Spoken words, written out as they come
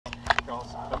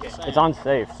Charles. Okay. It's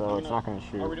unsafe, so it's not gonna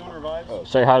shoot. Are we doing revives? Oh,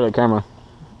 say hi to the camera.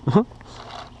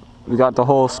 We got the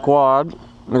whole squad.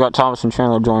 We got Thomas and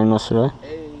Chandler joining us today.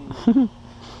 Hey.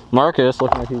 Marcus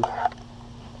looking like he's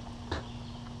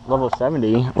level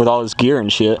 70 with all his gear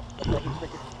and shit.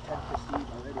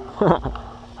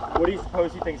 What do you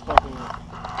suppose he thinks fucking?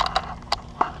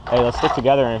 Hey, let's stick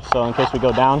together so in case we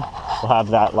go down, we'll have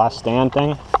that last stand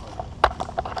thing.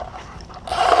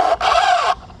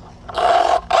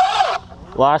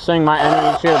 Last thing my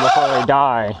enemies hear before they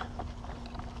die.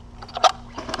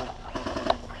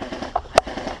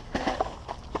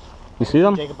 You see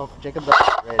them? Jacob.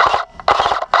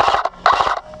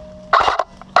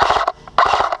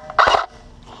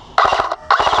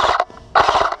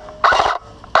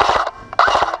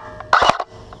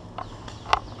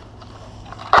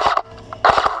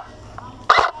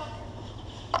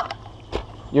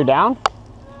 You're down?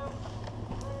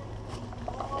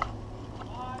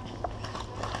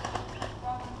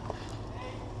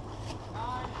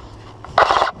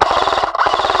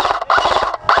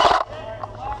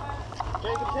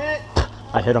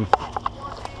 I hit him.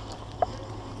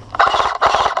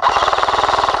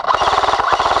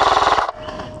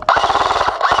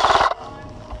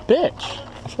 Bitch.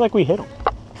 I feel like we hit him.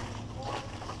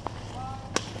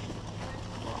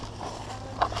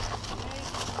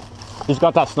 He's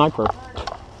got that sniper.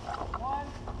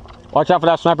 Watch out for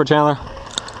that sniper, Chandler.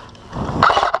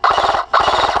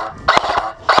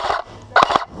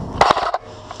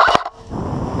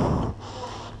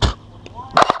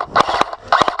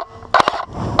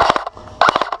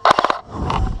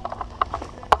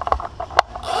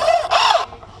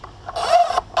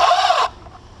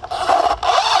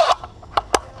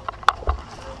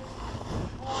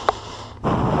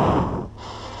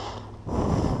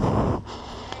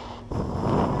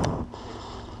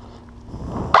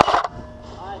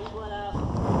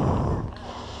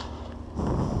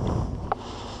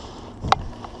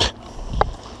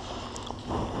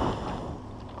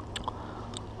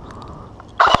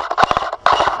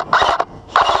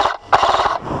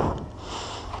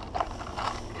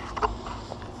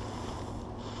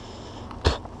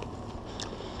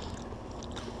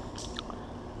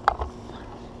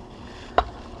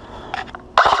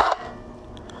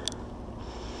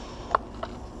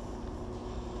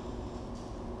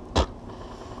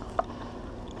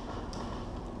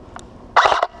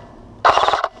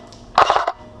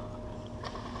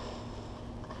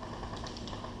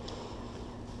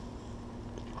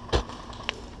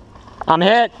 I'm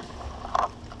hit.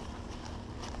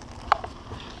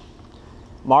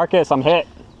 Marcus, I'm hit.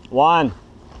 1,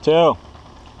 2,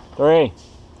 3,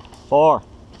 4,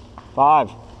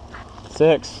 5,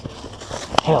 6.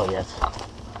 Hell yes.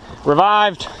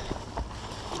 Revived.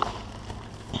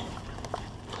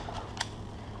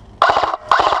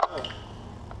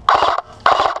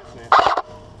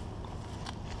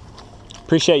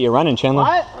 Appreciate you running, Chandler.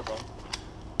 What?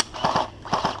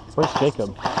 Where's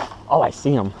Jacob? Oh, I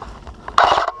see him.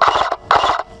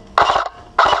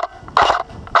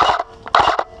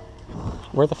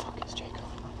 Where the fuck is Jacob?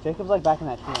 Jacob's like back in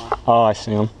that tree line. Oh, I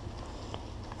see him.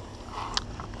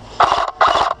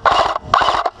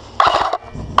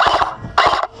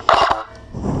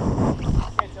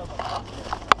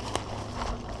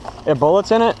 There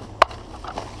bullets in it?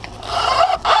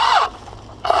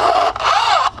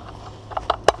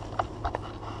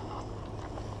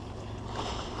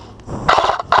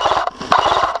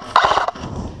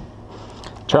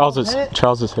 Charles is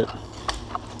hit.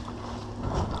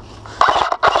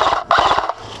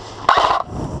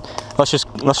 Let's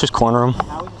just corner him.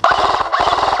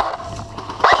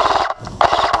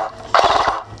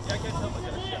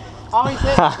 Oh, he's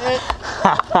hit.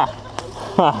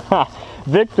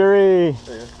 Victory!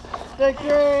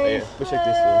 Victory! Yeah, we'll check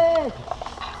this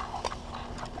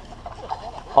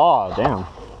Oh, damn.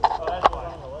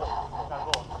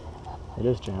 It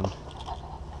is jammed.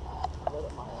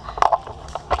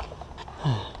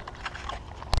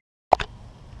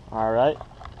 All right,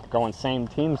 going same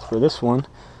teams for this one.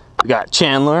 We got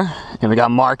Chandler and we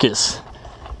got Marcus.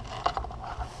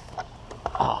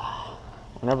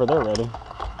 Whenever they're ready.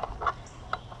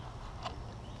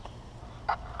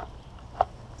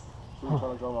 Should we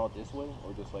try to go out this way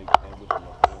or just like ambush them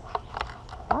up there?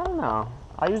 I don't know.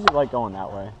 I usually like going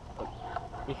that way.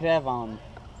 We could have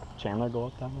Chandler go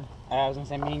up that way? I was gonna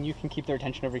say, me and you can keep their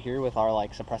attention over here with our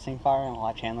like suppressing fire, and we'll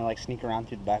let Chandler like sneak around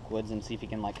through the backwoods and see if he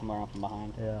can like come around from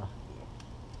behind. Yeah.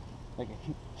 Like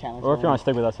Chandler's. Or if you want to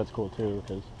stick with us, that's cool too,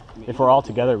 because if we're all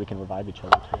together, we can revive each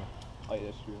other too. Oh yeah,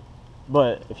 that's true.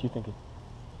 But if you think it...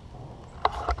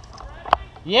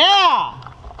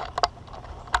 Yeah.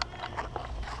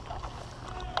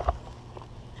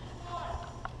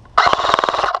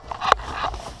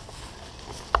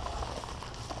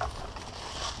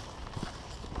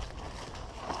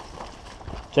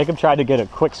 Jacob tried to get a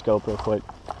quick scope real quick.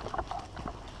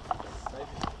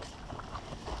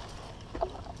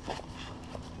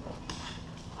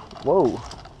 Whoa.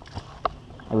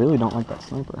 I really don't like that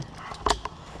sniper.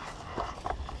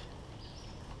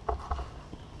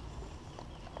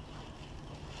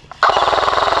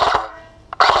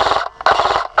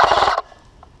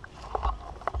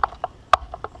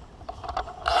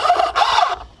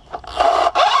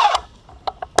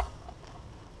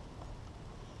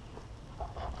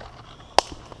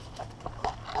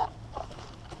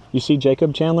 You see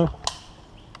Jacob, Chandler?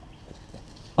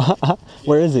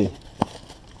 Where is he?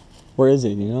 Where is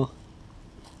he, do you know?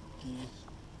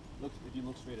 If you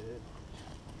look straight ahead.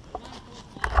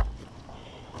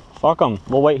 Fuck him.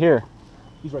 We'll wait here.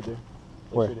 He's right there.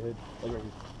 Like Where? straight ahead. Like right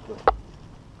here. Look.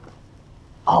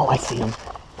 Oh, I see him.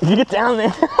 If you get down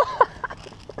there.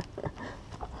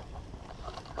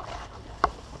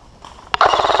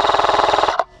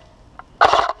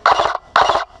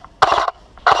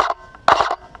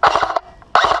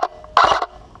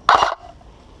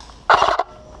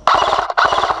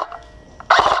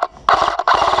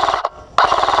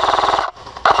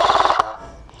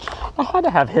 I had to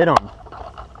have hit him.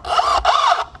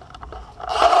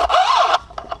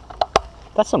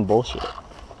 That's some bullshit.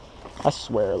 I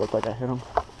swear it looked like I hit him.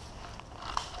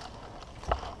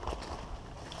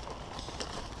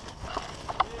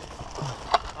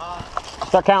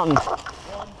 Start counting.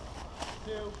 1,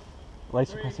 2, Light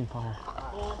suppressing fire.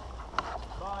 4,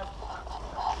 5,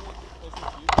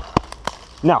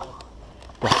 6. No.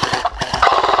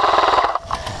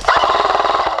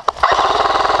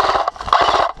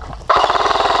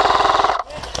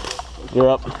 You're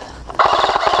up.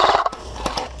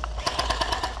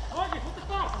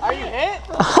 Are you hit?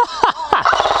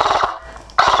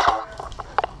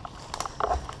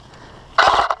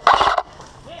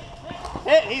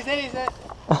 Hit, he's hit.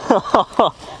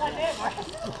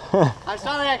 I'm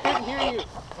sorry I couldn't hear you.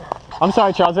 I'm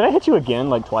sorry, Charles. Did I hit you again,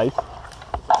 like twice?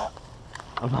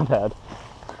 I'm not bad.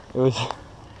 It was.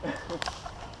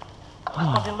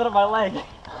 Fucking lit up my leg.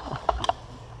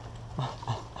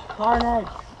 Carnage.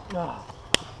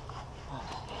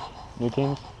 New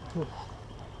teams.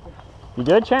 You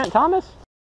good, Thomas?